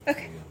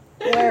Okay.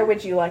 Where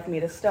would you like me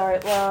to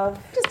start, love?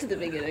 Just at the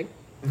beginning.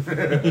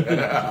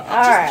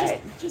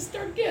 Alright. Just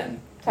start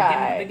again.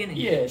 Ty. Beginning.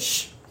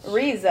 Yes.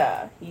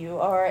 Riza, you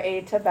are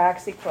a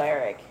Tabaxi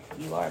cleric.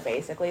 You are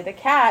basically the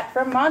cat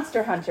from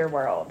Monster Hunter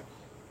World.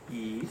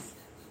 Yes.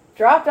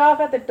 Dropped off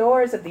at the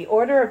doors of the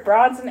Order of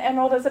Bronze and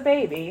Emerald as a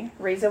baby,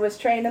 Riza was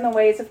trained in the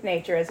ways of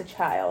nature as a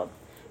child.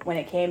 When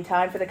it came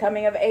time for the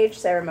coming of age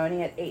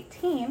ceremony at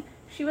 18,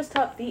 she was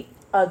taught the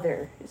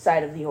other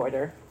side of the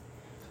order.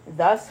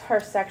 Thus, her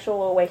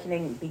sexual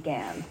awakening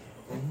began.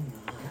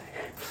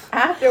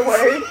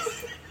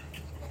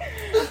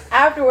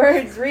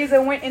 Afterwards,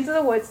 Riza went into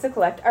the woods to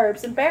collect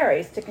herbs and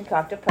berries to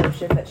concoct a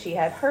potion that she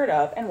had heard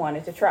of and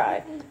wanted to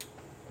try.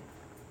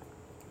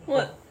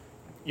 What?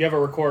 You have a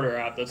recorder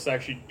app that's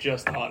actually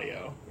just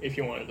audio, if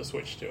you wanted to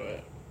switch to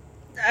it.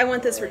 I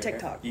want this for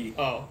TikTok.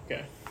 Oh,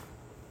 okay.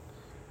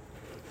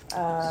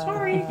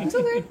 Sorry, it's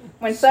okay.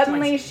 When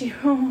suddenly she...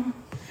 Oh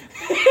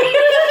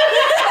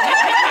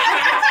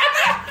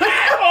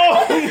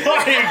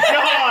my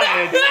god!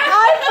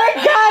 I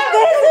forgot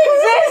this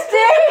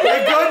existed!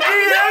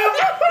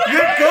 You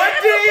good,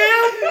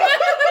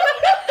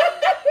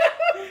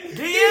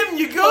 DM? DM,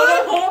 you good?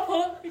 Hold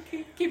up.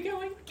 Keep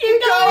going.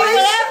 Keep going.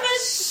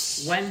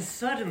 When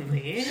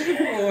suddenly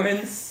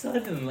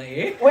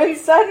When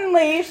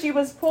suddenly she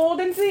was pulled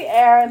into the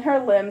air and her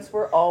limbs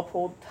were all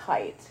pulled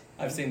tight.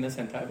 I've seen this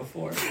hentai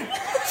before.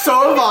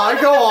 So have I,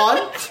 go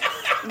on.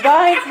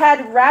 Vines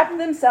had wrapped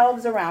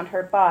themselves around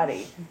her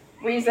body.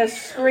 Riza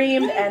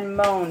screamed and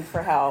moaned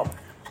for help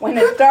when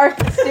a dark,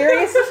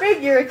 mysterious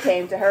figure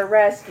came to her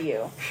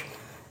rescue.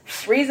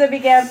 Riza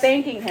began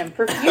thanking him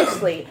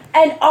profusely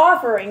and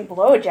offering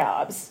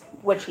blowjobs,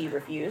 which he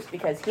refused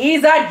because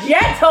he's a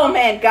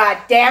gentleman,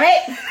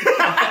 goddammit!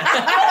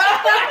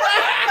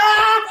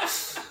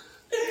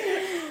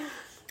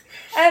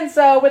 And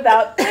so,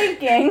 without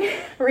thinking,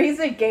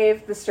 Riza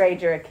gave the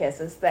stranger a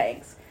kiss as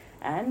thanks.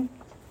 And,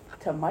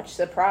 to much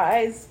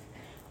surprise,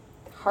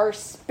 her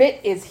spit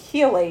is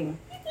healing.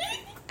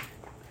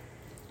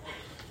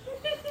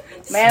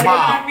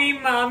 Mommy.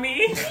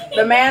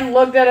 The man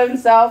looked at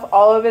himself.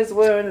 All of his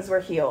wounds were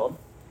healed.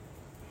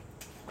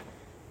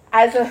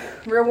 As a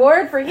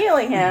reward for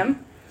healing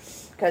him,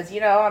 because,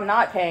 I'm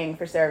not paying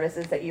for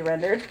services that you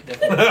rendered,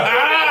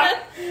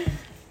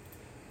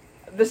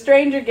 the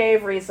stranger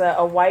gave Riza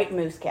a white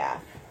moose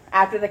calf.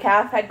 After the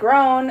calf had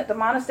grown, the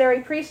monastery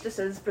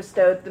priestesses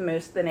bestowed the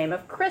moose the name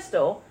of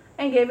Crystal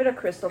and gave it a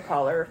crystal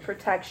collar of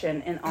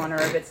protection in honor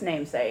of its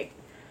namesake.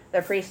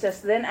 The priestess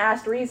then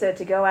asked Riza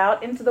to go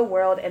out into the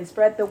world and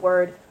spread the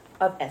word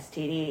of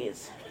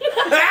STDs.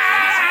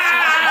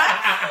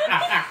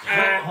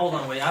 Hold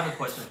on, wait. I have a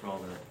question for all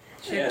that.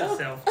 Yeah.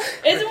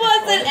 It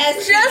wasn't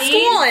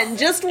STDs.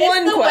 Just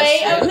one it's the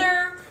question. way of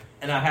their...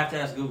 And I have to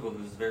ask Google,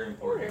 who's very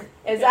important.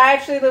 It's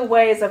actually the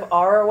ways of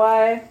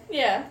ROI,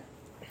 Yeah.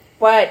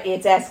 but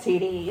it's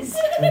STDs.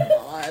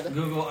 God.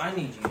 Google, I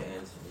need you to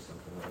answer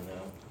something right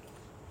now.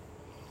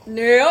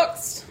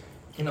 Next.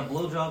 Can a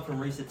blowjob from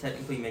Risa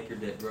technically make your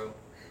dick grow?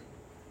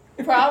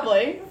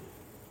 Probably.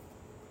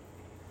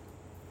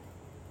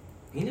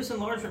 Penis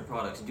enlargement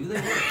products, do they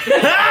work?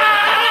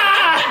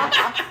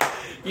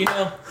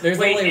 There's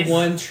only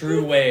one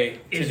true way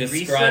to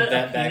describe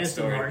that penis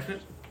backstory.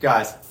 enlargement?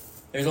 Guys.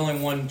 There's only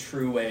one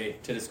true way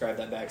to describe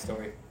that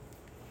backstory.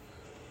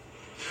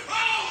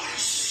 Oh,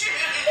 shit!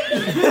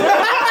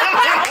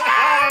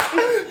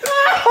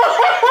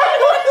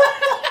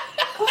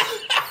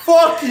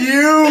 Fuck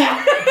you!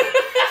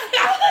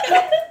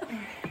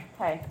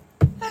 Hey.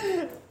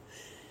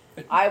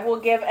 I will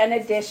give an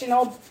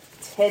additional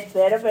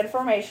tidbit of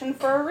information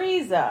for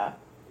Riza.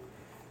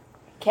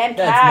 Can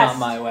That's cast...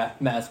 not my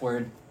mass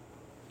word.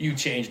 You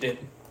changed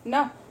it.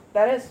 No,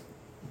 that is.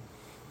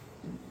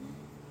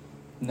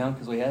 No,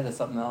 because we had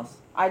something else.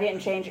 I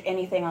didn't change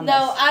anything on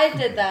No, this. I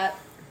did that.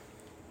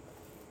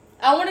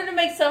 I wanted to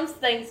make some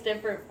things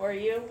different for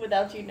you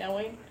without you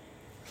knowing.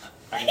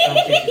 I don't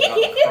think she's about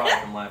to cry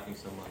from laughing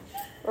so much.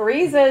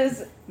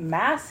 Riza's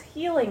mass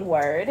healing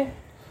word.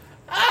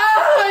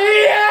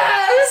 Oh,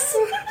 yes!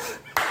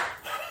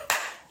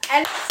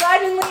 And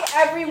suddenly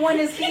everyone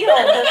is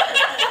healed.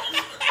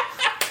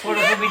 What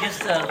if we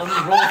just let me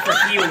roll for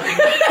healing?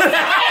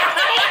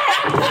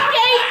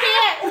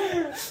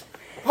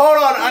 Hold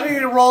on, I need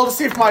to roll to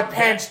see if my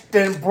pants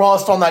didn't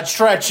rust on that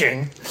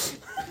stretching.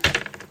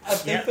 I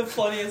think the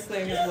funniest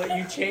thing is what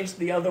you changed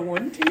the other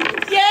one to.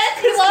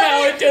 Yes, you love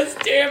Now it. it does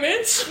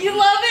damage. You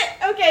love it?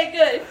 Okay,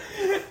 good.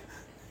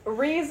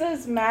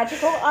 Riza's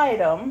magical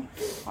item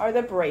are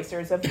the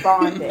bracers of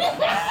bondage.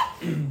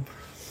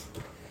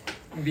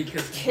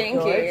 Because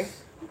Kinky.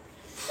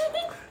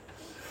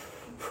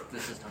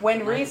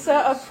 When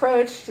Riza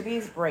approached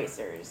these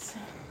bracers,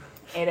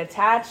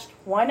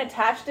 one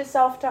attached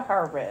itself to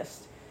her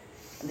wrist,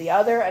 and the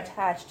other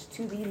attached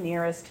to the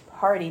nearest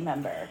party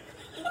member.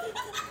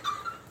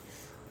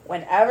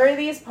 Whenever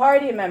these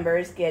party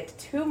members get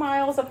 2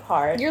 miles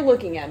apart... You're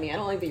looking at me. I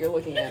don't like that you're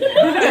looking at me.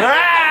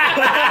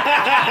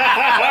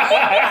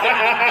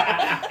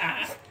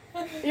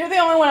 You're the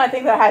only one I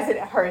think that hasn't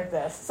heard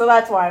this, so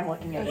that's why I'm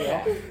looking at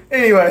you.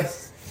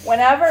 Anyways.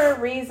 Whenever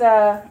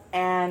Riza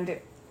and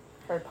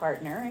her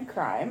partner in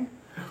crime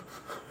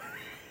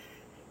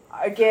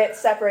get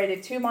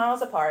separated 2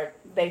 miles apart,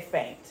 they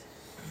faint.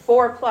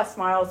 4+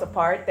 miles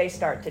apart, they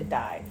start to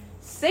die.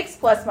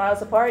 6+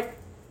 miles apart,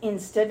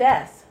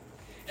 insta-death.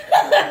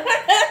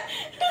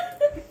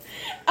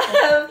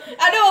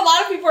 I know a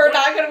lot of people are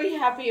not going to be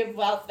happy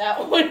about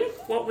that one.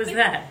 What was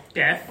that?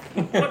 Death?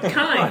 What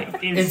kind?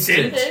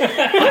 Instant.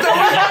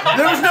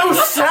 There was no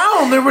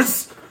sound. There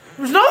was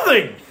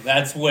nothing.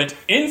 That's what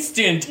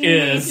instant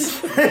is.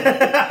 So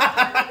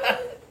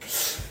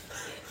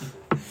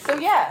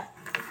yeah,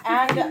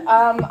 and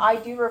I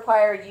do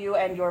require you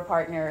and your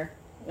partner,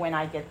 when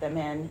I get them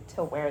in,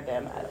 to wear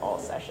them at all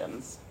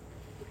sessions.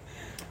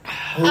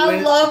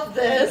 I love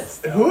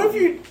this. Who have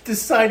you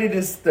decided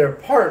is their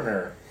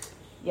partner?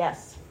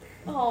 Yes.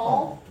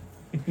 Oh.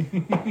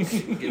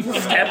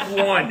 Step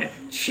 1,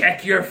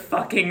 check your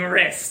fucking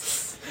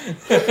wrists. I'm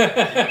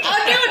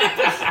doing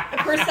a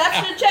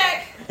perception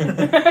check.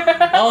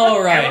 All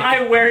Am right.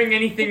 I wearing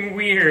anything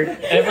weird?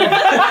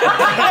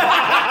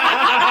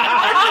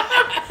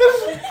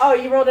 Oh,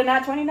 you rolled a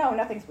nat 20? No,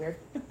 nothing's weird.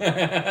 Oh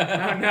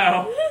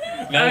no.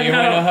 Now Oh, you no.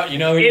 want to know how you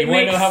want It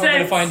to know how makes we're going to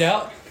sense. find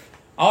out?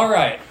 All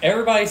right.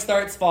 Everybody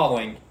starts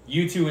following.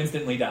 You two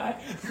instantly die.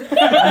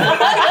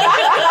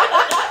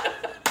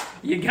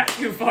 You got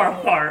too far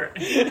apart.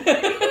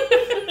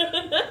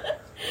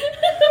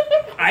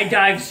 I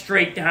dive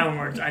straight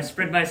downwards. I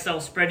spread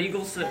myself spread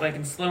eagle so that I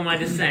can slow my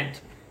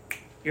descent.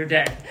 You're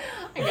dead.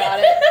 I got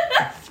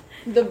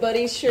it. The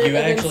buddy shirt You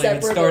of actually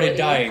had started inseparability.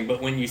 dying,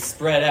 but when you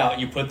spread out,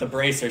 you put the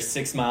bracer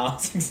 6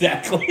 miles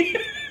exactly.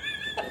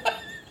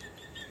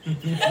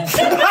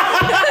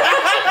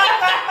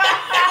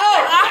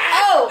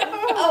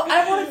 Oh,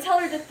 I want to tell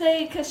her to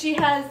say because she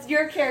has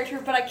your character,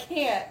 but I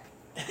can't.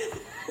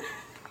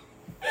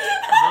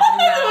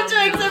 Which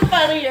makes it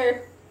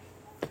funnier.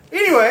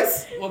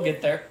 Anyways. We'll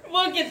get there.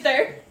 We'll get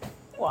there.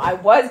 Well, I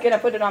was going to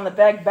put it on the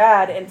big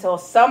bad until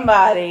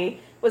somebody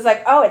was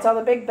like, oh, it's on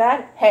the big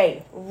bad?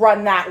 Hey,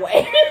 run that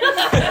way.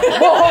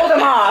 We'll hold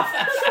them off.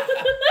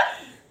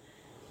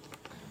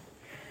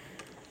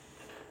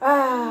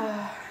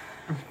 Ah.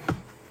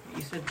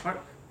 You said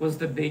was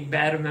the big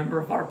bad a member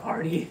of our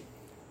party?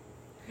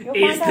 You'll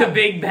Is find the out.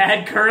 big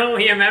bad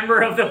currently a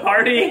member of the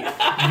party?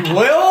 You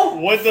will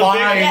Would the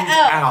find big-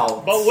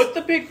 out. But would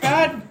the big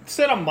bad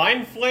set a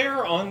mind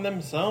flare on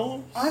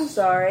themselves? I'm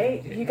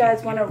sorry. You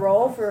guys want to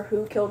roll for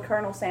who killed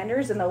Colonel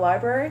Sanders in the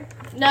library?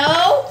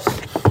 No.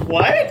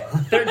 What?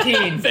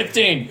 13.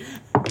 15.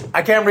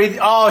 I can't read.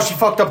 Oh, she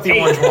fucked up the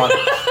orange one.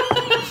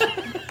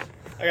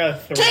 I got a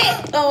 3.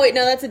 Oh wait,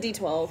 no, that's a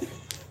D12.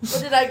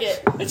 What did I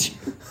get?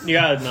 You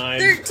got a 9.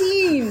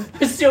 13.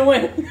 I still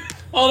win.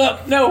 Hold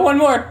up. No, one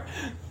more.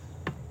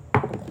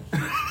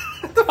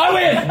 I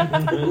win.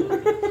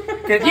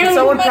 Can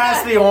someone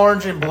pass the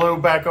orange and blue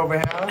back over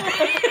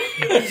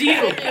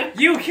here?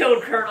 You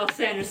killed Colonel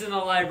Sanders in the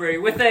library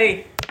with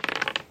a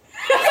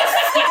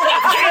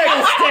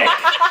candlestick.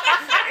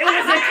 It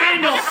was a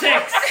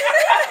candlestick.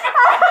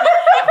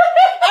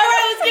 All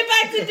right, let's get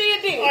back to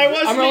D&D. I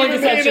wasn't I'm rolling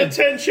even paying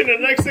deception. attention, and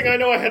next thing I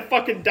know, I had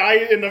fucking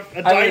dice in the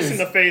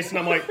lose. face, and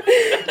I'm like,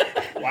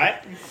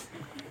 what?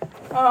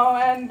 Oh,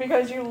 and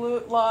because you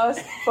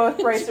lost, both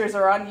bracers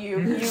are on you.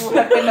 You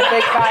have been the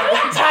big bad the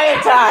entire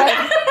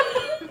time.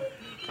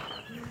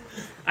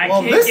 I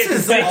Well, can't this get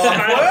is 6 awkward.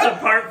 miles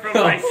apart from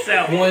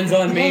myself. One's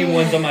on me,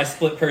 one's on my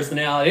split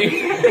personality.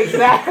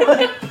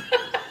 Exactly.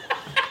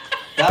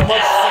 That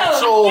much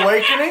sexual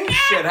awakening?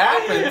 Shit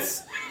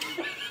happens.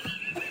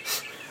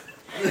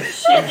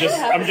 I'm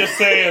just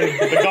saying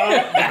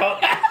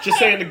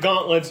the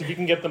gauntlets, if you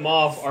can get them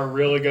off, are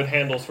really good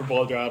handles for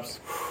blowjobs.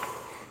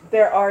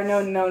 There are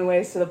no known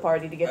ways to the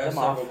party to get them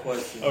off.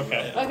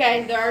 Okay.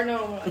 Okay, there are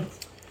no ones.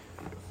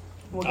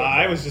 We'll get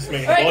I was just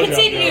making All a right, blowjob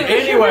continue. joke.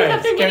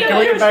 Anyways, can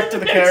we get back to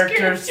the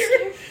characters?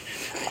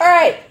 All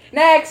right,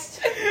 next.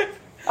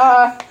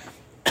 I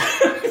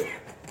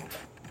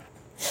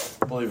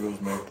believe it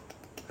was me.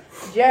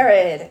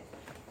 Jared,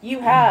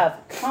 you have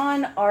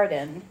Con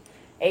Arden,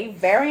 a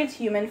variant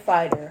human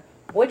fighter.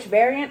 Which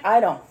variant? I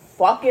don't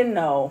fucking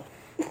know.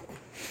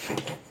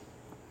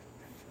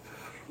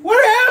 Where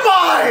am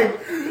I?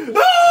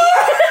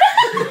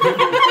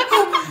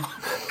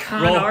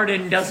 Con Roll.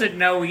 Arden doesn't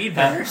know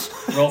either.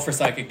 Roll for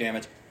psychic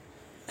damage.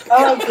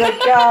 Oh, good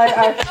God.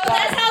 Oh, that's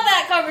how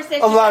that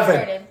conversation 11.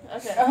 started.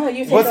 Okay. Oh,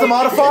 you take What's the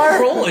modifier?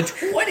 Roll a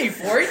 20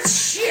 for it.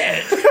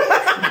 Shit.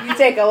 You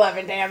take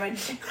 11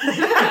 damage.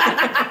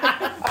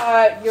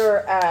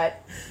 You're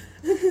at...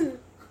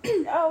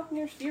 Oh,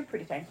 you're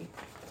pretty tanky.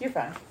 You're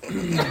fine.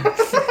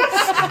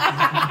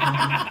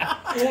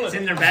 It's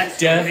in their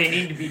backstory. They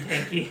need to be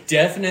tanky.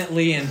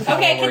 Definitely in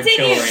Okay, forward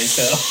continue. kill range,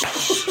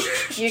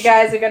 though. You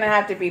guys are going to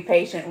have to be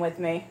patient with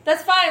me.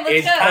 That's fine. Let's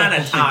It's go. kind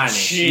of tiny.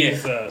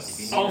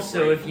 Jesus.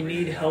 Also, if you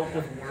need help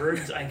with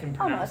words, I can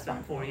Oh, no, pronounce that's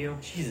them for you.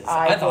 Jesus,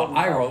 I I thought will-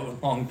 I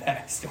wrote long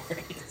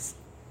backstories.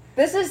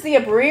 This is the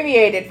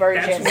abbreviated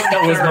version. That's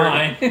That was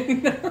mine.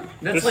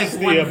 That's This like is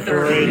the 1/3.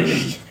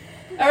 abridged.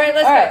 All right,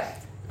 let's All right.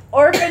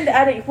 Orphaned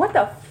at a... What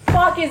the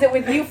fuck is it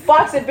with you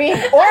fucks and being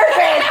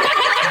orphaned?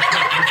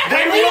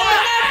 They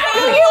want. Do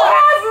you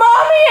have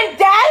mommy and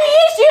daddy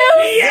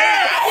issues?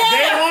 Yeah,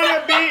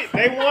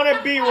 they want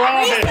to be go.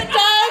 Robin. Risa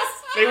does.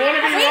 They want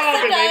to be Risa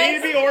Robin. They need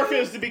to does. be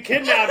orphans to be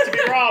kidnapped to be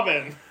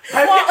Robin.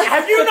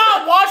 Have you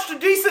not watched a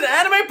decent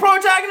anime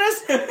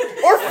protagonist?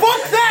 Or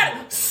fuck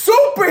that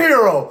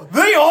superhero?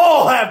 They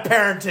all have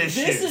parent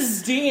issues. This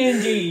is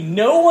D&D.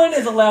 No one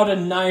is allowed a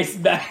nice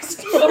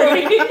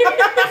backstory.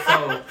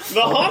 So,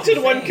 The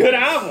haunted one could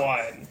have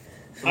one.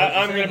 so what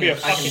I'm you're gonna be a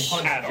saying is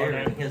fucking I can cat, punch Jared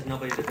aren't I? and he has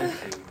nobody to vent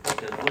to.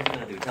 Because what's he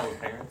gonna do? Tell his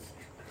parents?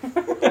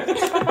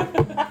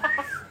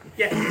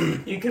 Yeah,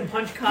 you can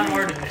punch Con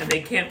Arden and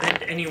they can't vent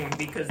to anyone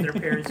because their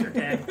parents are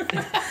dead.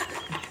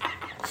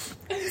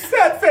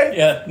 Sad face.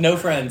 Yeah, no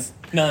friends.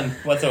 None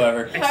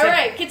whatsoever. All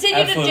right, continue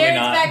to Absolutely Jared's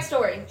not.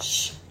 backstory.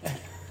 Shh.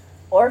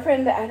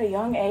 Orphaned at a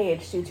young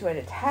age due to an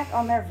attack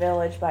on their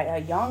village by a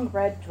young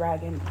red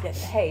dragon.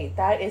 Hey,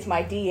 that is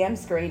my DM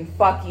screen.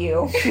 Fuck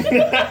you.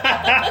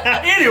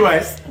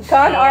 Anyways,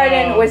 Con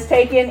Arden was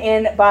taken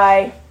in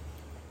by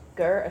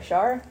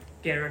Gur-Ashar?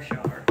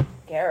 Garashar.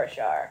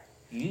 Garashar.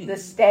 The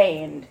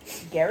Stained.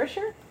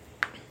 Garishar?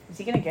 Is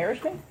he gonna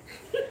garish me?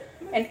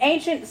 An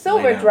ancient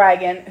silver Lay down.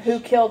 dragon who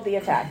killed the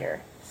attacker.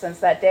 Since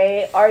that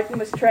day, Arden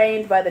was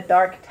trained by the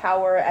Dark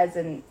Tower as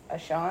an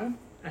Ashan,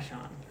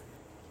 Ashan.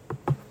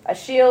 a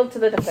shield to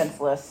the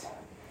defenseless.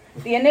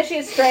 The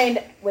initiates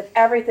trained with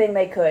everything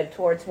they could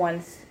towards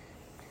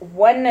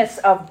oneness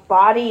of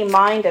body,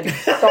 mind, and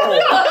soul.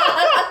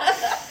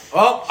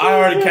 well, I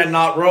already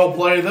cannot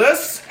roleplay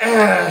this.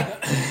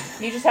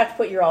 You just have to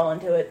put your all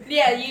into it.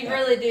 Yeah, you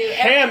really do.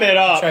 Ham it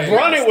up. Try it.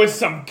 Run it with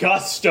some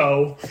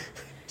gusto.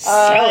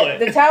 Sell it.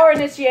 The tower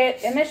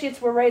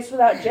initiates were raised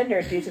without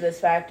gender due to this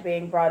fact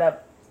being brought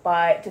up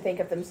to think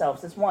of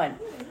themselves as one.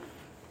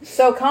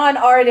 So Con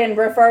Arden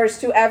refers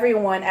to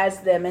everyone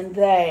as them and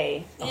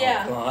they.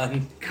 Yeah. Oh,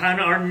 God. Con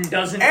Arden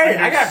doesn't Hey,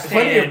 I got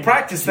plenty of understand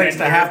practice thanks to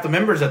gender. half the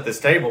members at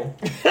this table.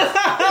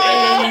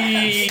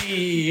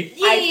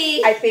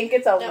 Hey. I think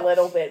it's a No.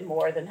 little bit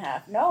more than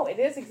half. No, it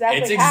is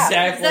exactly It's half.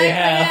 exactly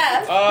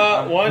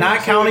half. One, Not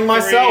two, counting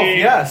myself, three.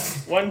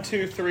 yes. 1,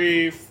 2,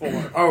 3,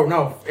 4. Oh,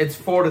 no, it's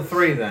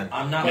 4-3 then.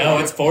 I'm not. No,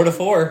 it's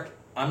 4-4.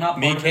 I'm not.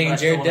 Me, part of it, King, but I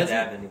still Jared wanna doesn't.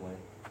 dab anyway.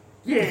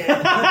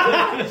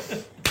 Yeah.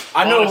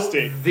 I know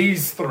Honesty.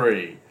 these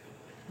three.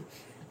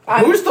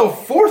 I'm- Who's the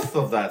fourth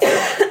of that?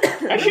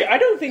 Actually, I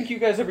don't think you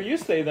guys ever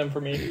used they them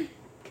for me.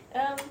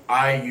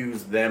 I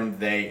use them,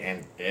 they,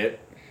 and it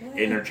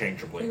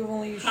interchangeably.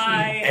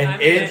 Hi. And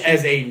I'm it Ashan.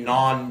 as a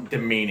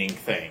non-demeaning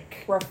thing.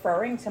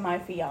 Referring to my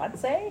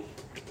fiance?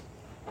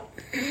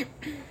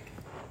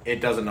 It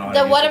doesn't know how The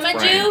to use what its am I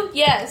brain. do?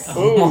 Yes.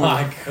 Oh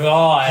my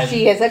God.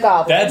 She is a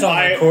goblin. That's on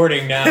I-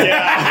 recording now.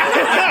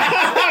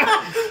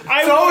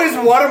 It's always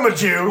what am I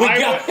do?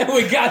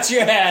 We got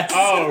your ass.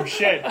 Oh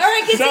shit! All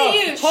right,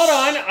 continue. So, hold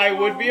on, I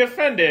would be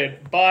offended,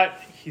 but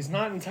he's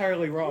not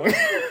entirely wrong.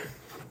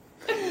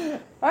 We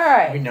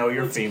Alright. know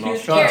you're female.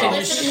 cute. Shut Jared, up.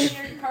 listen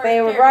to your card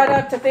They were character. brought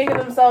up to think of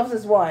themselves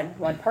as one.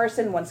 One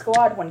person, one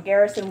squad, one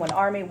garrison, one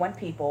army, one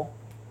people.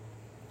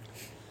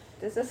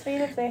 Does this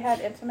mean if they had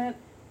intimate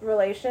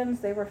relations,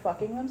 they were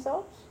fucking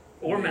themselves?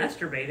 Or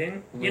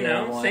masturbating. You Yeah,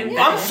 know, why same thing.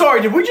 I'm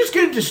sorry, did we just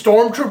get into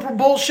stormtrooper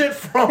bullshit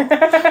from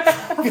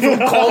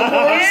Cold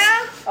Wars?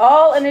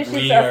 All initiates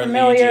We are are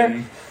familiar.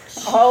 Legion.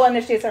 All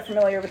initiates are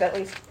familiar with at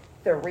least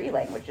 3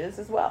 languages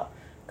as well.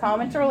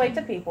 Common to relate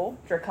to people,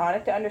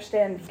 draconic to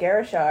understand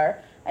Garishar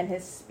and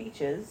his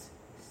speeches.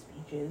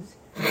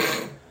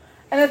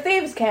 And the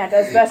thieves' cant,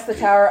 as best the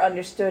tower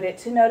understood it,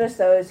 to notice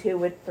those who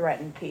would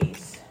threaten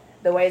peace.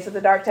 The ways of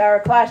the Dark Tower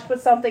clashed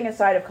with something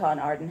inside of Con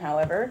Arden,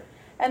 however,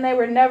 and they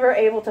were never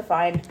able to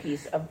find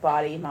peace of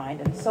body,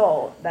 mind, and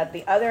soul that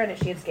the other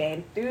initiates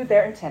gained through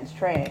their intense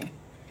training.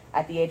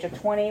 At the age of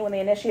 20, when the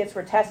initiates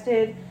were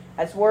tested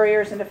as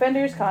warriors and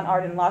defenders, Con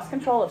Arden lost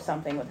control of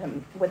something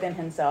within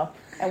himself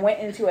and went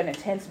into an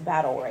intense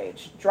battle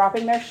rage,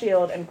 dropping their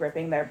shield and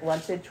gripping their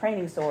blunted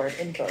training sword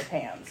in both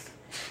hands.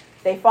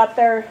 They fought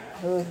their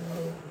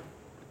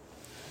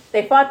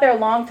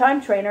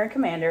longtime trainer and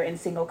commander in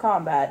single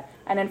combat,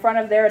 and in front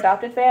of their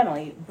adopted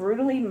family,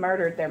 brutally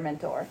murdered their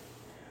mentor.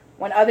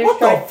 When others What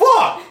tried the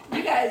fuck?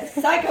 You guys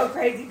psycho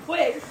crazy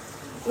quick.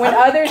 When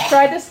others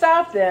tried to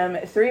stop them,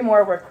 3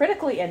 more were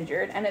critically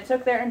injured, and it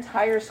took their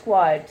entire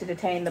squad to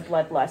detain the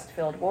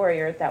bloodlust-filled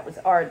warrior that was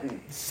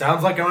Arden.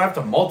 Sounds like I'm gonna have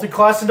to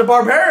multi-class into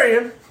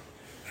barbarian.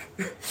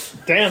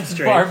 Damn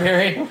straight.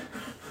 Barbarian.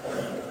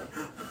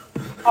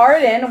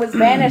 Arden was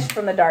banished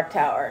from the Dark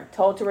Tower,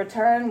 told to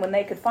return when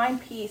they could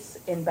find peace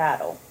in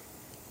battle.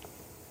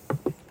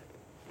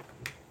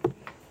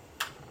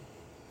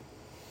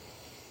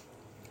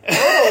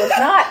 Oh, it's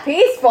not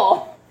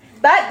peaceful.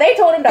 That they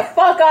told him to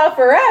fuck off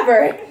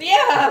forever.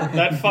 Yeah.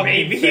 That fucking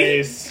Maybe.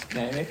 face.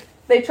 Maybe.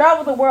 They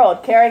traveled the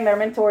world carrying their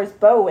mentor's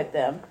bow with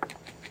them.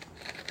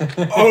 Oh,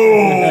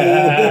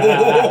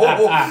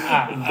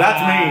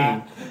 that's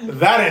mean.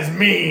 That is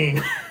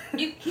mean.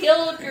 You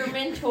killed your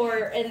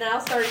mentor and now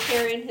started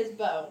carrying his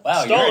bow.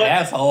 Wow, Stole you're an it.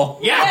 asshole.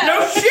 Yeah,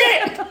 no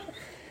shit!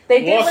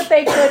 They did Woof. what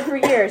they could for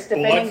years,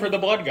 Blood defending. for the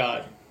blood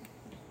god.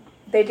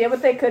 They did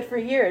what they could for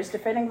years,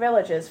 defending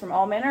villages from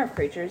all manner of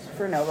creatures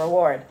for no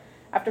reward.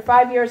 After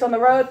 5 years on the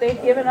road,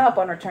 they'd given up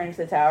on returning to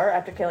the tower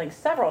after killing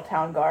several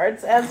town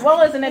guards, as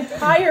well as an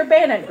entire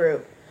bandit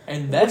group.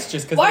 And that's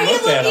just because Why are they you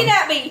looked at looking him.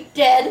 at me,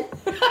 dead?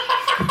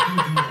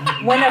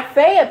 When a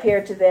Fae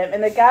appeared to them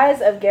in the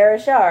guise of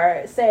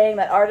Garishar, saying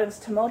that Arden's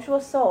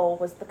tumultuous soul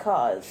was the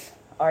cause.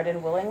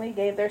 Arden willingly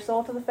gave their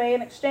soul to the Fae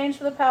in exchange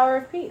for the power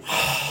of peace.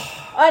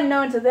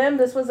 Unknown to them,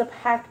 this was a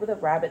pact with a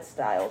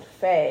rabbit-styled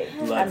Fae.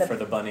 Blood for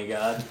the bunny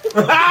god.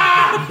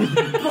 Blood for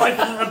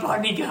the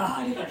bunny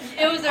god.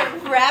 It was a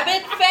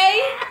rabbit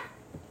fae?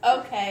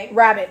 Okay.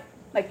 Rabbit.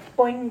 Like,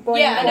 boing, boing,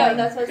 Yeah, I boing. know,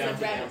 that's what I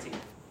said, rabbit.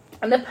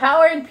 And the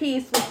power and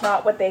peace was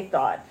not what they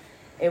thought.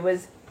 It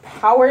was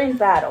power in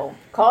battle,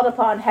 called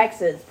upon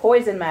hexes,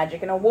 poison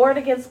magic, and a ward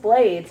against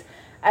blades,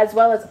 as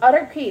well as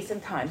utter peace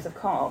in times of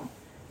calm,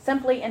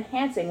 simply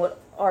enhancing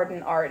what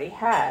Arden already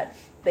had.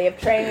 They have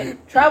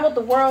traveled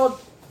the world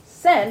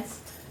since,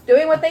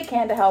 doing what they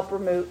can to help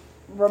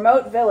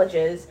remote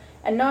villages,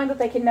 and knowing that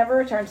they can never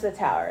return to the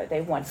tower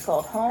they once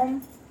called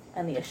home,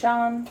 and the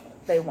Ashan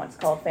they once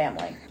called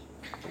family.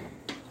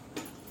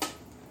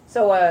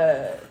 So,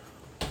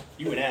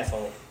 You an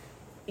asshole.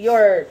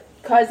 your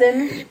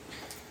cousin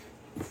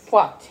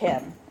fucked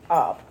him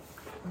up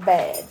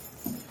bad.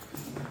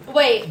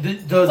 Wait.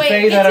 The Wait,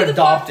 Fae get that to the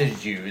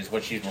adopted you is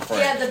what she's referring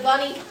Yeah, to. the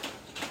bunny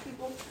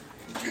people.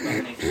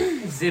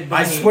 The I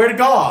bunny. swear to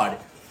God,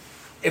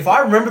 if I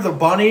remember the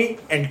bunny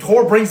and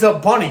Tor brings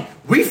up bunny,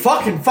 we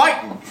fucking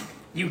fighting.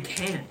 You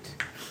can't.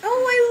 Oh,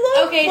 I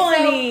love Okay,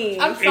 bunny.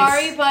 so I'm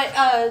sorry,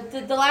 but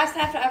the last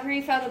half after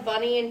he found the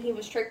bunny and he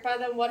was tricked by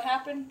them, what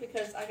happened?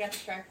 Because I got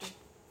distracted.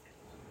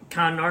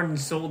 Khan Arden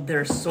sold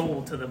their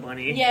soul to the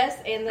bunny. Yes,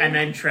 and And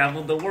then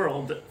traveled the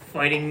world,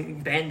 fighting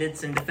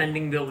bandits and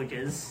defending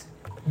villages.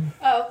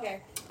 Oh,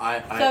 okay.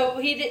 I So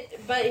he did,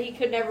 but he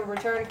could never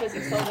return because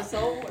he sold his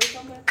soul or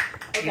something.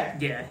 Okay.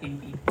 Yeah,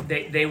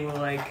 they were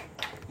like,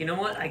 you know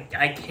what? I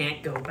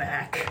can't go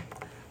back.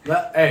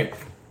 Hey,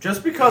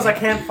 just because I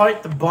can't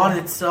fight the bun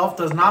itself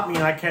does not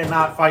mean I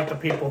cannot fight the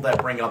people that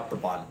bring up the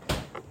bun.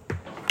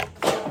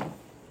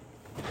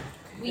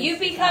 You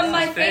become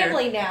my fair.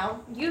 family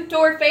now. You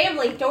Dor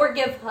family. Dor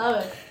give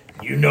hug.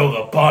 You know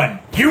the bun.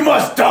 You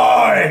must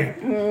die!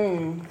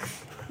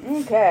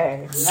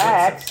 Okay,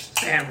 next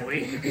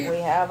Family. we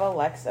have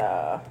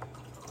Alexa.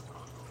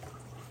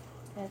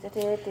 I'm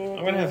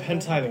gonna have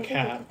Hentai the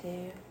cat.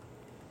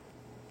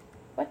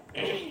 What?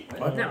 No,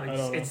 I don't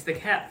know. it's the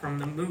cat from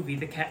the movie.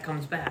 The cat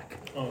comes back.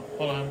 Oh,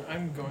 hold on.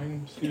 I'm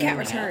going to. The cat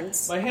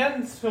returns. My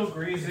hands feel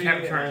greasy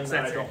Cat returns, and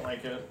I that's don't it.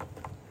 like it.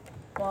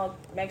 Well,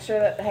 make sure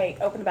that, hey,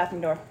 open the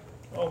bathroom door.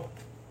 Oh,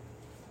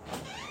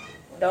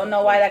 Don't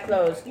know why that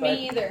closed, but...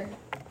 Me either.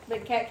 The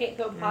cat can't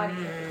go potty. if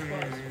it's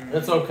closed.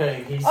 It's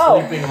okay. He's Oh.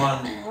 sleeping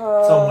on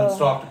Oh. someone's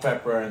Dr.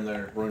 Pepper in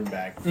their room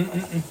bag.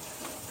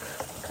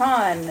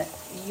 Con,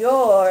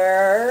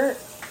 your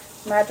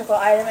magical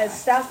item is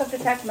Staff of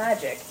Detect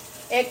Magic.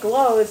 It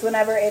glows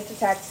whenever it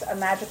detects a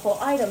magical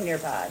item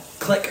nearby.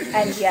 Click.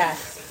 And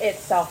yes,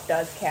 itself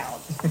does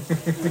count.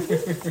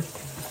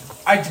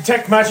 I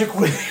detect magic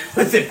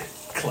with it.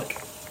 Click.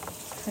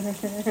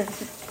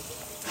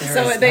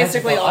 So it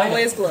basically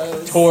always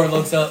glows. Tor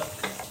looks up.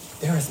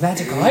 There is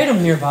magical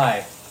item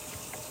nearby.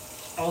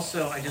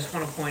 Also, I just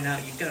want to point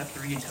out, you've got a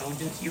 3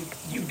 intelligence.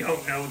 You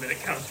don't know that it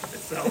counts for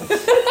itself.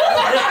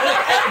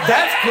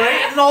 That's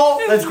great and all.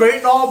 That's great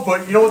and all.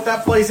 But you know what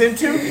that plays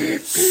into?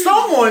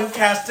 Someone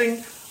casting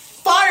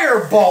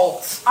fire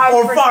bolts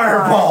or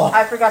fireball.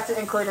 I forgot to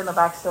include in the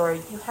backstory.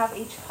 You have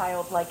a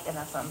childlike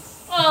innocence.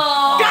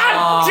 Aww.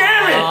 God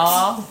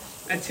damn it!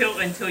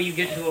 until you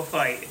get into a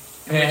fight.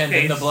 And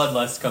then the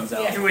bloodlust comes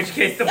out. Yeah. In which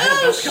case the blood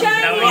Oh, comes out.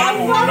 shiny! You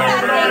won't What's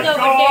remember. happening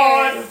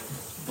over there?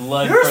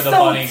 Blood You're for the so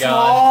bunny god.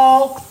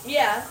 tall.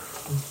 Yeah.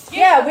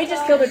 Yeah, we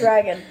just killed a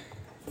dragon.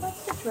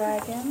 What's a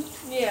dragon?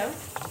 Yeah.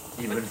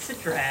 What's a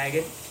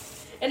dragon?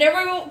 And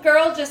every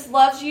girl just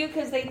loves you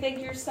because they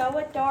think you're so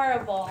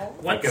adorable.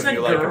 What's Think a of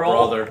you like a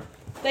girl? brother.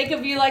 Think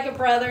of you like a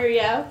brother,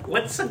 yeah.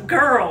 What's a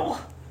girl?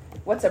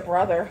 What's a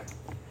brother?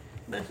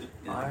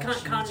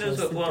 Con knows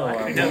what. Well,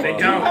 actually, adorable? no, they do you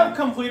don't. have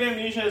complete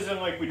amnesia as in,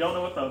 like, we don't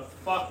know what the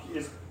fuck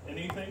is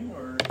anything?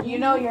 Or. You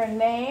know your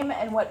name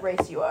and what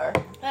race you are.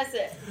 That's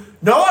it.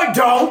 No, I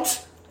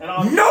don't. And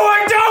obviously, No,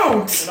 I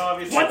don't. and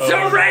obviously, What's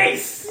a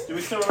race? do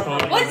we still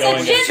remember? What's a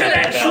Going gender?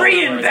 Southern That Belle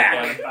tree for and the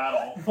back. first one.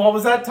 Battle. What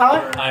was that,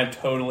 Ty? I'm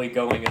totally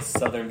going as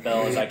Southern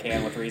Belle as I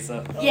can with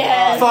Risa.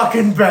 Yes.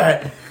 Fucking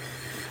bet.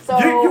 So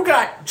You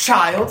got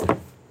child,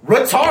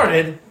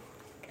 retarded,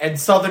 and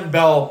Southern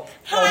Belle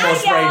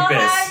almost rapist.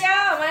 Hi,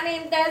 y'all. My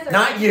name's Desiree.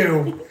 Not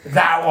you.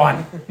 That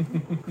one.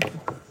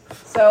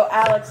 So,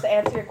 Alex, to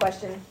answer your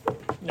question,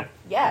 No.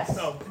 yes.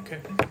 Oh, okay.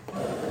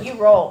 You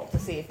roll to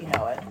see if you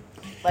know it.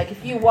 Like,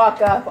 if you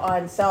walk up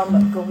on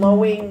some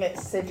glowing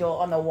sigil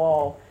on the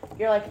wall,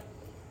 you're like,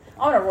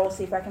 I want to roll to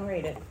see if I can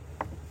read it.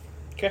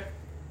 Okay.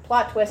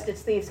 Plot twist,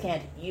 it's thieves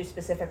can't. You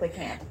specifically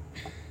can't.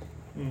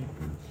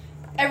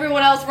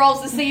 Everyone else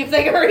rolls to see if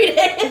they can read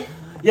it.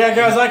 Yeah,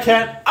 guys, I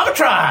can't. I'm gonna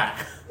try.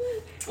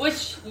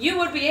 Which you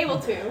would be able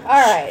to.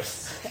 Alright.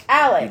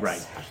 Alex.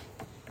 Right.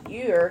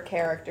 Your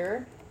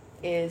character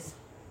is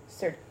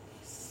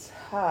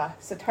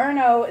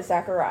Saturno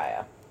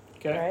Zachariah.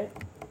 Okay. Right?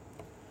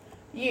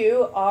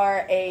 You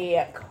are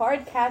a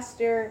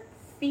cardcaster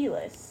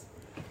Felis.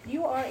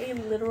 You are a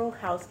literal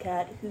house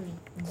cat who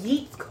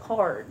yeets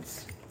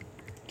cards.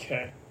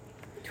 Okay.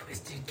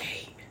 Twisted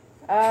Kate.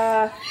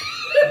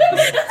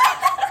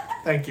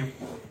 Thank you.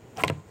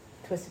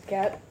 Twisted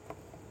cat.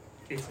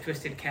 It's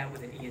Twisted Cat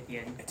with an E at the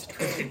end. It's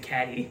Twisted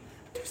Catty.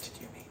 Twisted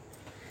Yumi.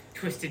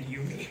 Twisted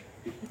Yumi.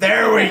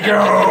 There we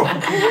go.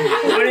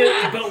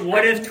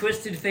 What if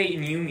Twisted Fate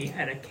and Yumi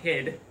had a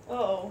kid?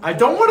 Oh. I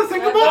don't want to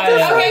think about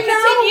this Okay, right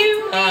now.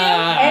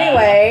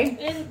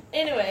 continue.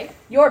 Anyway.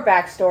 Your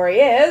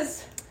backstory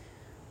is...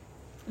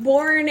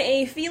 Born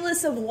a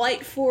Felis of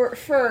white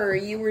fur,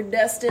 you were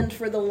destined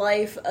for the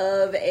life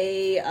of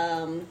a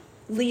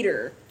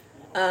leader.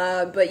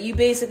 But you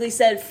basically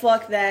said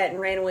fuck that and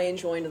ran away and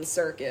joined the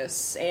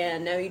circus.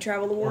 And now you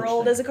travel the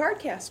world as a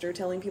cardcaster,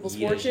 telling people's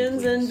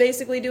fortunes and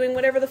basically doing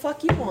whatever the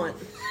fuck you want.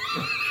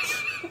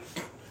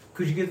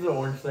 Could you get the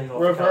orange thing off?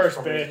 Reverse,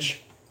 the couch for me? bitch.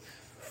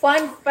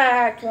 Fun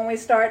fact, when we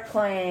start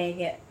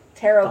playing,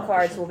 tarot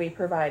cards will be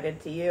provided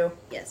to you.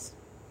 Yes.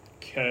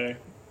 Okay.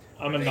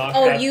 I'm gonna knock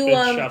Oh, that you,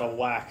 bitch out of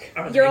whack.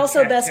 You're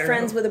also best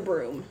friends with a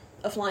broom.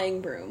 A flying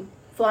broom.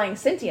 Flying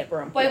sentient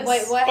broom. Wait,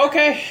 what?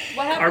 Okay.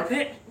 What happened?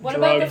 Carpet? What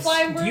about the Drugs.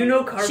 flying broom? Do you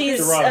know carpet? She's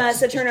Drugs.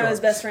 Saturno Just is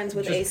best friends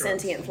with a Just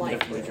drugs. sentient flying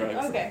Definitely broom.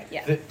 drugs. Okay.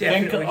 Yeah.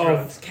 Definitely Think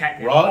drugs. of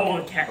Catnip. rug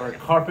Oh, catnip. or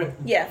carpet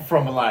Yeah.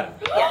 from Aladdin.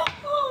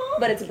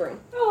 But it's a broom.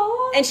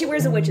 And she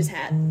wears a witch's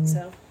hat,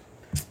 so.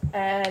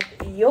 And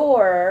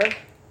your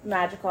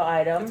magical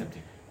item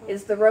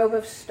is the Robe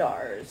of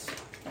Stars.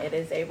 It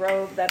is a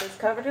robe that is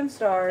covered in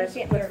stars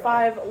with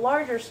 5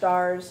 larger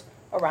stars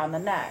around the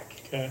neck.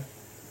 Okay.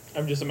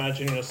 I'm just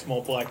imagining a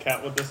small black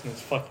cat with this, and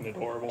it's fucking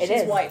adorable. It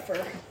She's is. white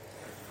fur.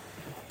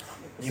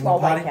 Small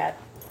want white cat.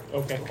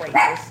 Okay.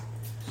 Racist.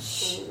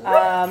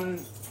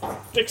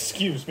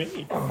 Excuse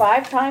me.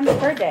 5 times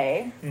per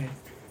day,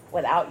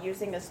 without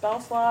using a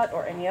spell slot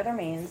or any other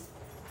means,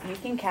 you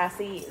can cast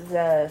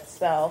the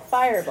spell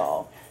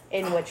Fireball,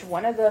 in which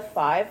one of the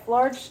 5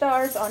 large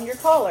stars on your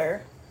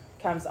collar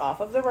comes off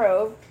of the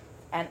robe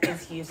and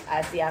is used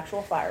as the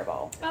actual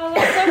fireball. Oh,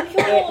 that's so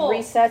It cool.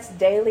 resets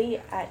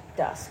daily at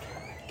dusk.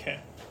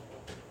 Okay.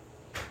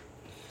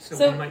 So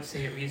one might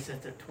say it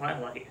resets at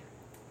twilight.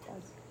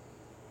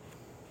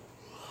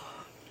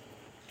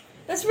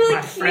 That's really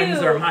My cute.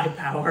 friends are my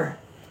power.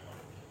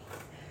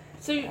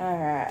 So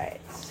Alright.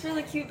 it's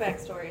really cute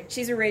backstory.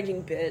 She's a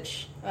raging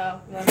bitch. Oh. I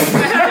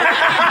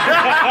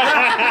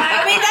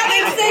mean, that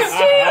makes sense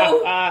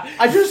too.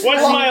 I just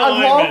What's love, my I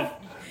alignment?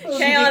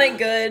 Chaotic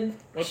good.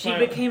 What's She my...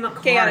 became a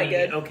Chaotic Kari,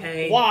 good.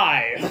 okay?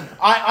 Why?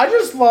 I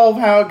just love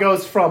how it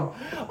goes from,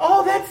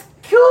 oh, that's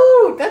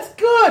cute, that's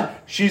good.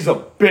 She's a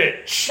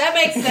bitch. That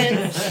makes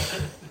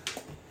sense.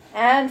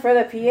 And for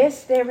the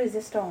pièce de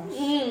résistance,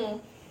 Mm.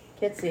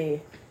 Kitsy,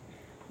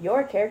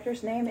 your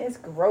character's name is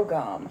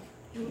Grogom.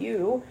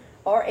 You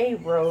are a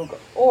rogue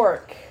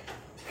orc.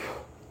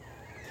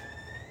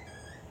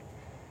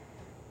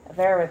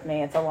 Bear with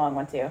me, it's a long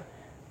one too.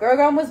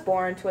 Grogom was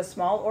born to a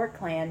small orc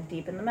clan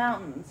deep in the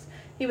mountains.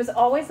 He was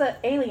always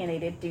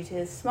alienated due to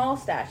his small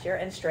stature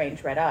and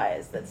strange red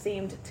eyes that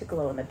seemed to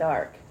glow in the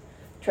dark.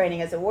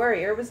 Training as a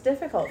warrior was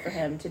difficult for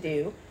him to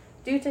do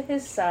due to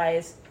his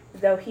size,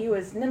 though he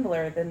was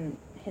nimbler than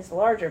his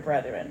larger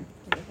brethren.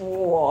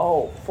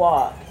 Whoa,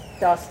 fuck,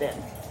 Dustin.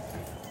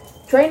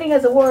 Training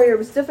as a warrior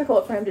was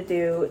difficult for him to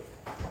do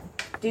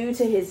due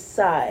to his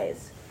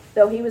size,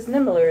 though he was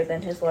nimbler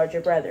than his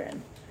larger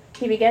brethren.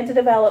 He began to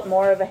develop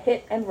more of a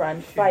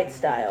hit-and-run fight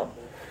style.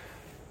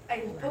 I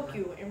can poke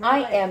you in I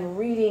real life. am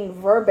reading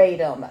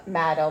verbatim,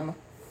 madam.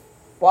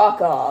 Fuck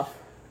off.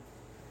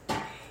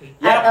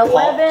 At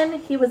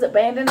 11, he was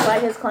abandoned by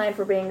his clan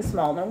for being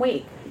small and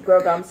weak.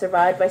 Grogom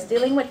survived by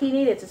stealing what he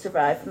needed to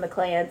survive from the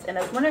clans, and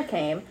as winter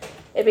came,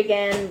 it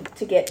began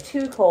to get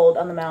too cold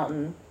on the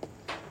mountain,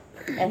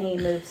 and he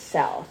moved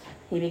south.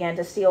 He began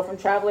to steal from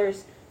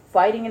travelers,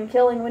 fighting and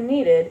killing when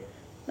needed,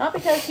 not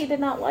because he did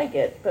not like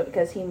it, but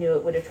because he knew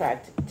it would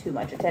attract too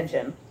much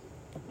attention.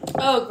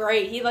 Oh,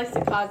 great. He likes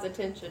to cause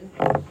attention.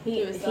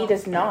 He himself.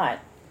 does not.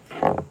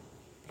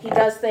 He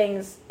does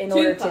things in To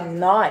order cause to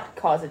not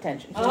cause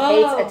attention. He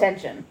Oh. hates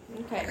attention.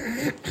 Okay.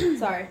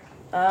 Sorry.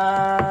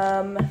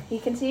 He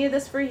continued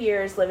this for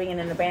years, living in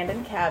an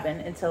abandoned cabin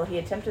until he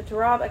attempted to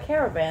rob a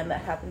caravan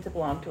that happened to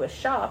belong to a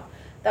shop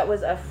that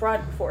was a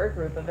front for a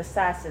group of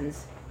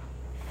assassins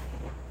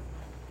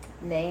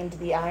named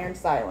the Iron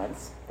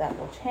Silence. That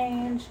will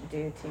change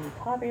due to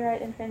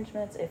copyright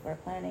infringements if we're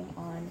planning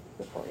on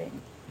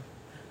reporting.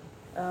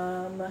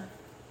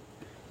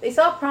 They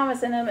saw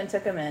promise in him and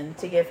took him in.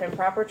 To give him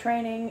proper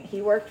training,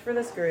 he worked for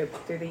this group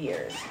through the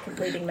years,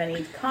 completing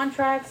many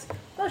contracts,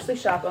 mostly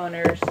shop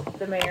owners,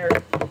 the mayor.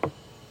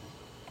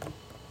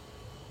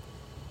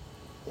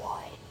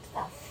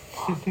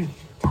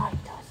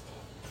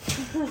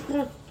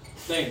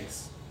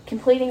 Things.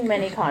 completing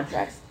many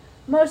contracts,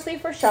 mostly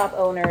for shop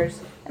owners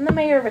and the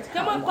mayor of a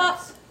Come town on,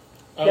 once.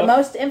 Pop. The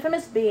most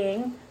infamous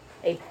being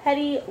a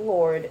petty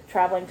lord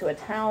traveling to a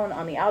town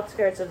on the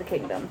outskirts of the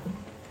kingdom.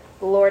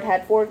 The lord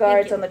had 4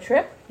 guards on the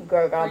trip.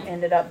 Gorgon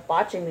ended up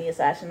botching the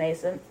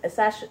assassination.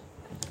 Assassination.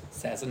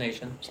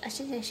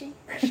 Agitation.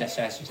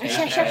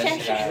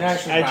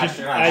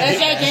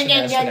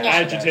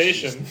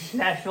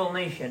 National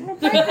nation. There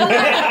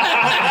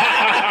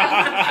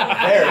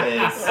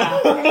it is.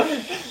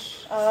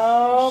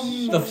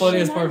 The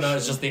funniest part about it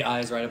is just the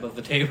eyes right above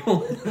the table.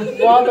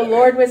 While the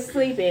lord was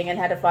sleeping and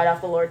had to fight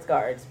off the lord's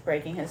guards,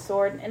 breaking his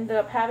sword, and ended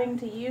up having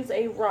to use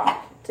a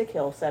rock to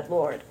kill said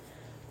lord.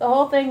 The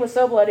whole thing was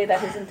so bloody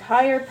that his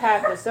entire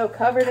pack was so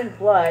covered in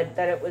blood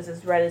that it was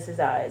as red as his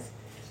eyes.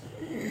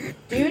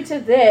 Due to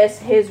this,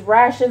 his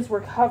rations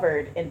were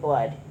covered in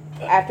blood.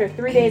 After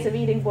 3 days of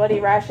eating bloody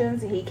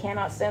rations, he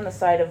cannot stand the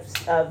sight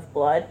of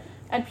blood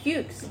and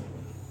pukes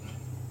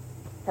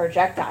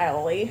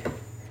projectilely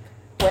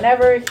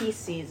whenever he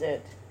sees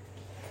it.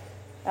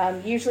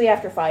 Usually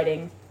after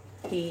fighting,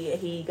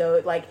 he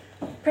goes like,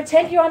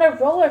 pretend you're on a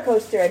roller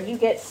coaster and you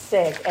get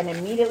sick, and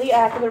immediately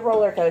after the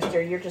roller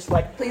coaster, you're just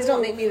like, Please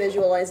don't make me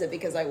visualize it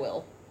because I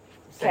will.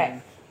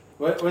 okay.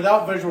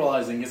 Without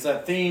visualizing, it's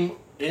that theme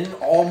in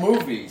all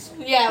movies.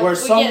 Yeah, where we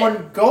get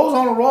someone goes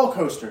on a roller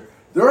coaster,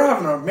 they're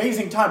having an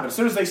amazing time, but as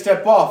soon as they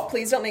step off,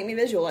 Please don't make me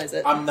visualize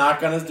it. I'm not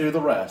gonna do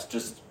the rest.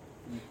 Just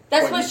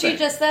That's What what you she think?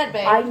 just said,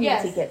 babe. I need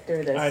yes. to get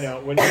through this. I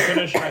know. When you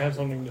finish, I have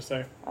something to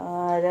say.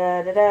 3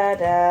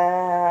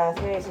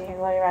 days eating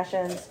bloody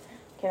rations.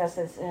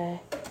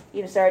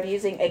 Even started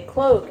using a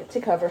cloak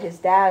to cover his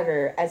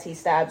dagger as he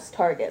stabs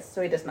targets,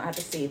 so he does not have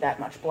to see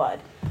that much blood.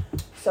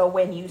 So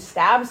when you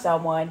stab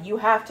someone, you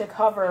have to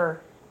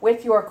cover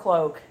with your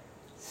cloak,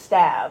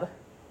 stab,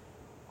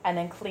 and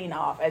then clean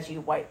off as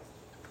you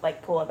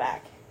pull it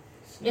back.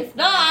 If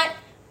not,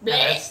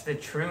 That's the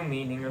true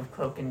meaning of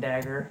cloak and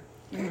dagger.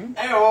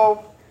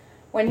 Ayo.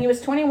 When he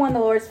was 21, the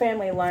Lord's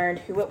family learned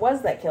who it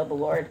was that killed the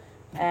Lord,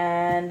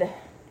 and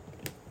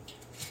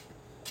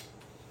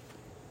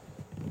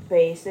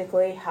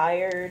basically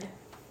hired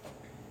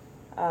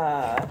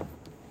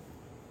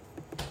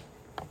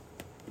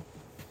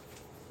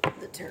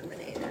The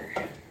Terminator.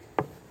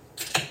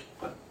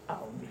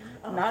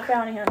 not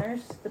bounty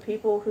hunters, the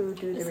people who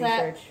do the Is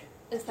that- research.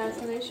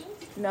 assassinations?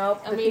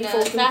 Nope, I mean,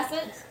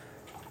 assassins?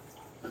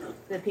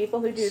 the people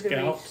who do the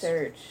Scouts?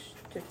 research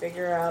to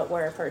figure out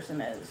where a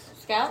person is,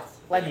 Scouts?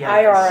 like Yeah.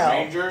 IRL,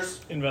 Rangers.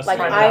 like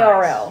Investigator.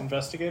 IRL.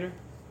 Investigator.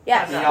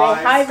 Yeah,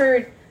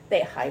 FBI.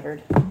 they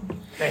hired.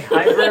 They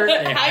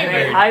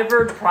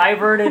hivered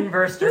private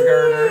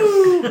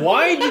investigators.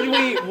 Why did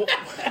we?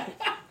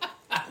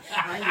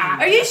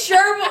 Are you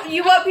sure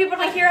you want people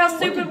to hear how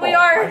stupid we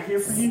are? Right here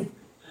for you.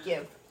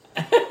 Give.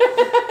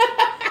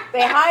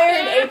 They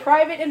hired a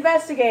private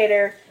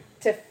investigator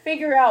to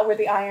figure out where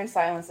the Iron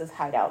Silence's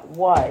hideout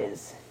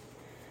was.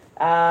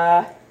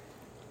 Sorry.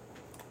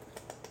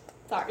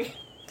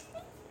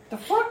 The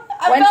fuck?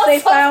 Once they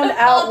found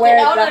out where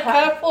the I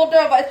kind of pulled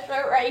up my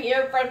shirt right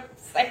here in front of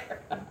Sarah.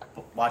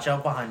 Watch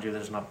out behind you.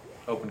 There's an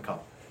open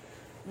cup.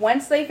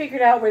 Once they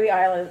figured out where the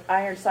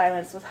Iron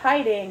Silence was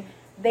hiding,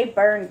 they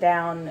burned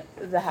down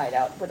the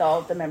hideout with all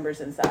of the members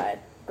inside.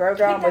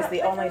 Grogron was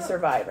the only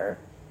survivor.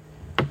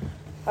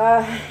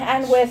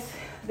 And with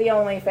the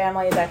only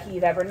family that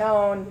he'd ever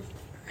known,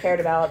 cared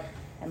about,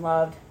 and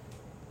loved,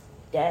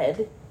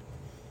 dead,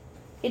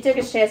 he took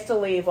his chance to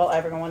leave while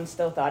everyone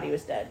still thought he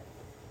was dead.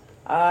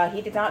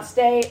 He did not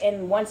stay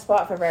in one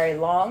spot for very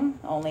long,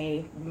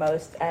 only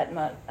at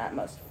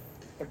most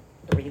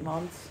 3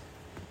 months.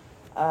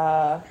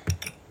 And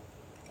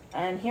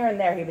here and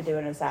there he would do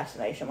an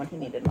assassination when he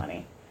needed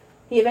money.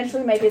 He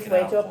eventually made his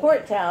way to a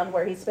port town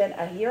where he spent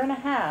a year and a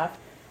half,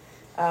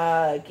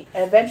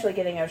 eventually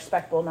getting a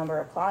respectable number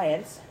of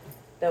clients,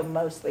 though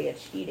mostly a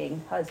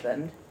cheating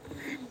husband.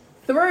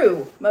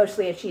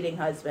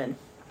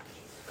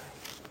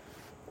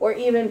 Or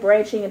even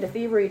branching into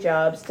thievery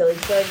jobs till he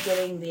started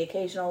getting the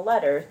occasional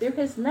letter through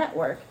his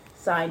network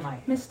signed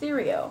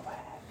Mysterio.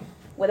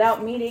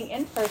 Without meeting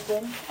in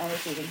person and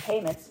receiving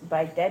payments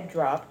by dead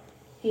drop,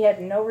 he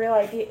had no real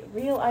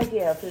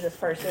idea of who this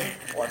person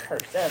or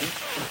persons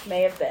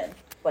may have been.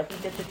 But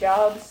he did the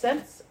job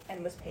since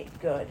and was paid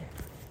good.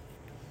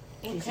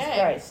 Jesus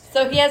Christ.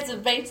 So he has a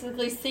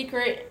basically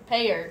secret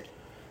payer.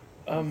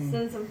 Um,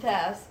 Send some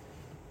tasks.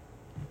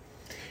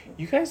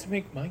 you guys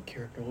make my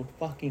character look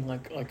fucking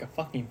like a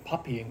fucking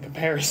puppy in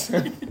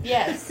comparison.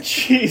 Yes.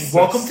 Jesus.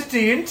 Welcome to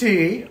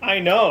D&T. I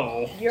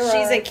know. You're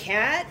She's a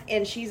cat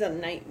and she's a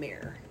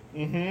nightmare.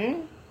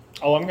 Mm-hmm.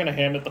 Oh, I'm gonna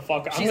ham it the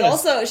fuck. She's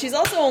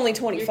also only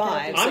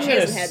 25, so I'm she gonna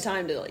hasn't had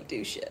time to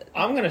do shit.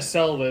 I'm gonna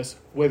sell this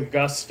with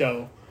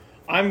gusto.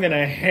 I'm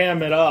gonna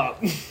ham it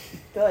up.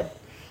 good.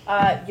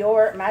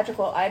 Your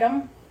magical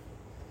item,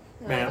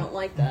 I don't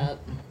like that.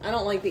 I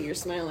don't like that you're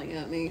smiling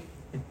at me.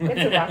 it's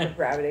a rock of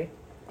gravity.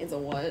 It's a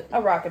what?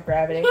 A rock of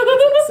gravity.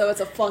 So it's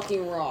a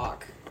fucking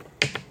rock.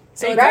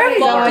 So it's,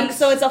 Gravity's a fucking, on.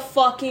 so it's a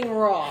fucking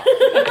rock.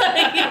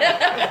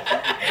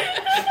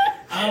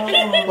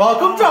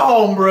 Welcome to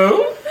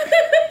Homebrew.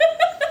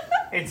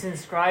 It's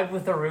inscribed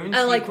with a rune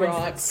I like sequence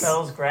that rocks.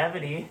 spells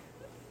gravity.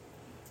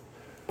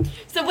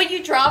 So when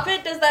you drop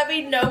it, does that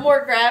mean no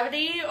more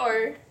gravity,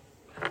 or?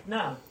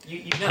 No,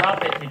 you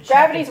drop it to check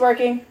Gravity's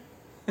working.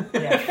 it.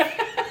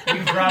 Yeah.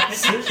 You drop it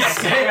to check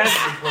the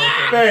gravity's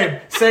working. Babe,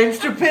 same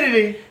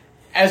stupidity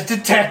as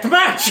detect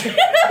magic.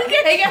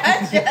 Okay,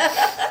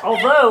 gotcha.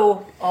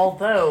 Although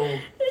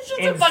It's just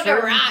a in fucking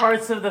certain rock.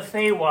 parts of the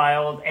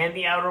Feywild and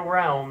the Outer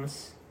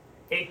Realms,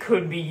 it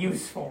could be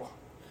useful.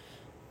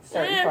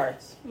 Certain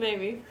parts.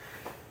 Maybe.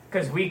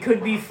 Because we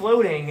could be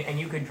floating and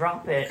you could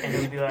drop it and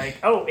it would be like,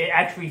 oh, it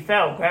actually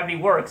fell. Gravity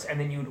works. And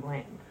then you'd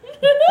land.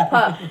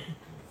 Pup,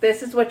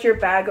 this is what your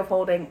bag of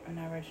holding an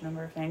average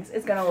number of things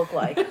is going to look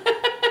like.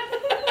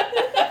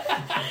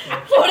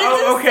 What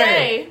does it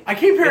okay. I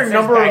keep It hearing says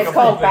number bag It's of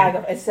called holding. bag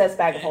of. It says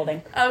bag of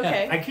holding. say?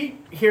 Okay. I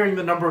keep hearing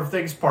the number of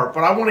things part,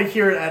 but I want to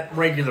hear it at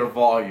regular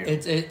volume.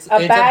 It's A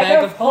a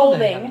bag of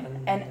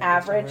holding an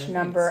average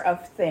number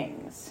of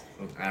things.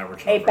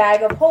 Average A number.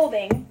 bag of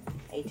holding,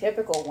 a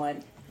typical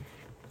one,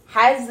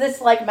 has this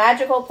like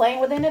magical plane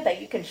within it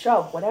that you can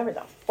shove whatever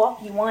the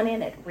fuck you want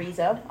in it.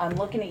 Riza, I'm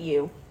looking at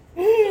you.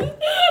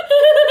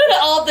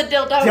 All the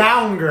dildos.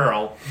 Down,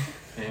 girl.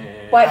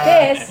 But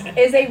this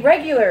is a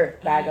regular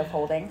bag of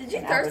holding Did you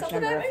an throw average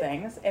something number at of me?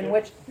 things, in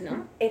which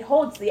No. it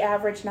holds the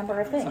average number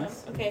of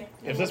things. Okay.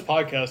 If this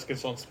podcast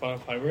gets on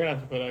Spotify, we're gonna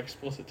have to put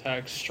explicit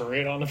tags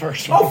straight on the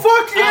first one. Oh,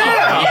 fuck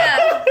yeah!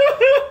 Yeah.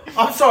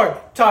 I'm sorry,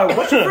 Tyler,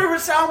 what's your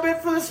favorite sound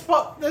bit for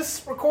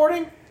this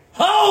recording?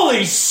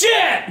 Holy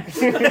shit!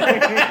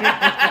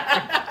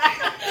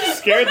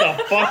 Scared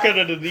the fuck out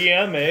of the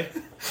DM, eh?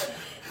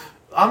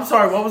 I'm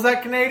sorry, what was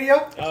that,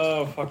 Canada?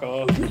 Oh, fuck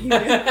off.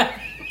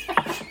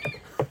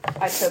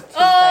 I took 2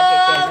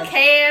 Oh, psychic damage.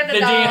 Canada.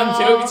 The DM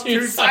took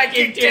 2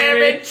 psychic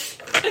damage.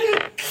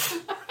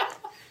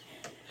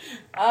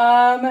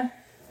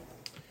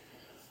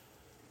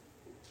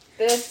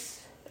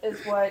 This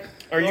is what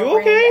Are you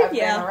Wolverine okay? of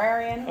Yeah.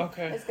 Grammarian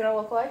Okay. is gonna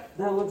look like.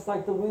 That looks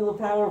like the Wheel of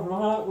Power from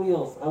Hot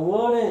Wheels. I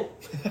want it.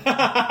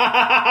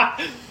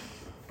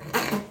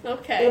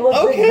 Okay. It looks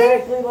Okay.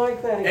 exactly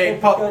like that. Hey,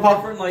 except it's got Pup,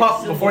 different, like,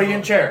 before you symbols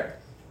in chair.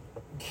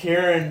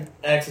 Kieran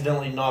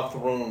accidentally knocked the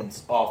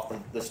runes off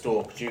the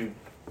stool. Could you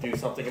do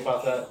something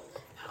about that?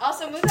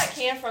 Also, move that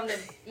can from the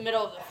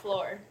middle of the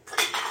floor.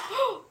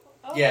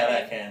 Okay. Yeah,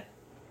 that can.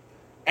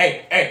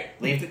 Hey,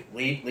 leave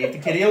the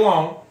kitty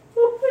alone.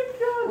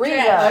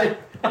 Riza,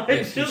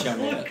 Yeah, she showed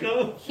me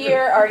that.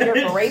 here are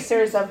your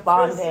bracers of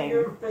Press bonding.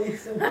 your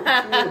face into the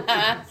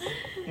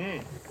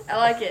I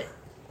like it.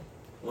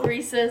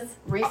 Reese's.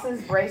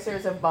 Reese's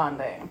bracers of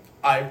bonding.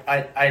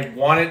 I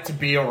want it to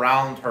be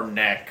around her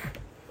neck.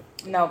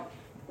 Nope,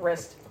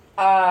 wrist.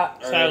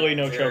 Sadly,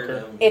 no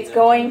choker. It's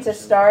going to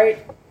start.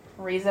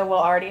 Riza will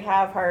already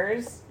have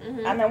hers.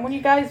 Mhm. And then when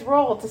you guys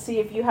roll to see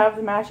if you have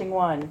the matching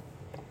one,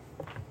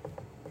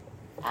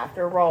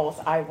 after rolls,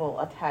 I will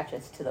attach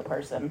it to the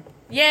person.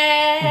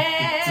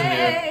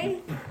 Yay!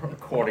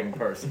 Recording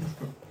person.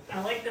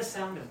 I like the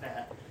sound of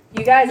that.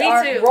 You guys Me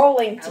aren't too.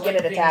 rolling I to like get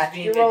it things attached.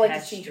 being You're rolling to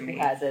attached see to who me.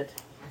 has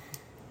it.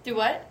 Do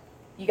what?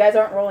 You guys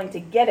aren't rolling to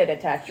get it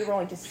attached. You're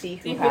rolling to see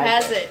who See who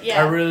has has it. it.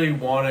 Yeah. I really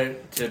want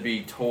it to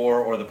be Tor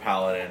or the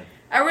Paladin.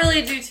 I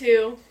really do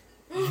too.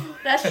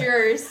 That's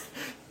yours.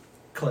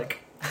 Click.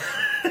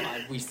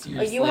 God, we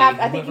seriously,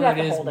 I think you whoever have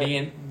to it is, hold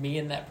it. me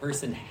and that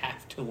person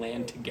have to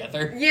land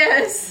together.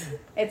 Yes.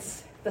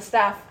 It's the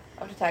staff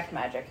of detect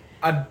magic.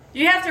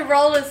 You have to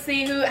roll to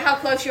see how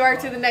close you are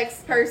to the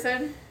next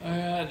person.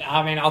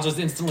 I mean, I'll just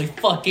instantly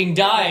fucking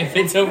die if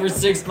it's over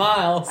 6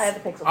 miles. I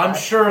have the pixel. I'm die.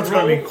 sure it's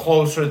going to be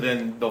closer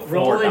than the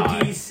Roll 4 a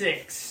die.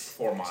 d6.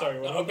 4 miles. Sorry,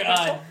 what? Oh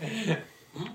god.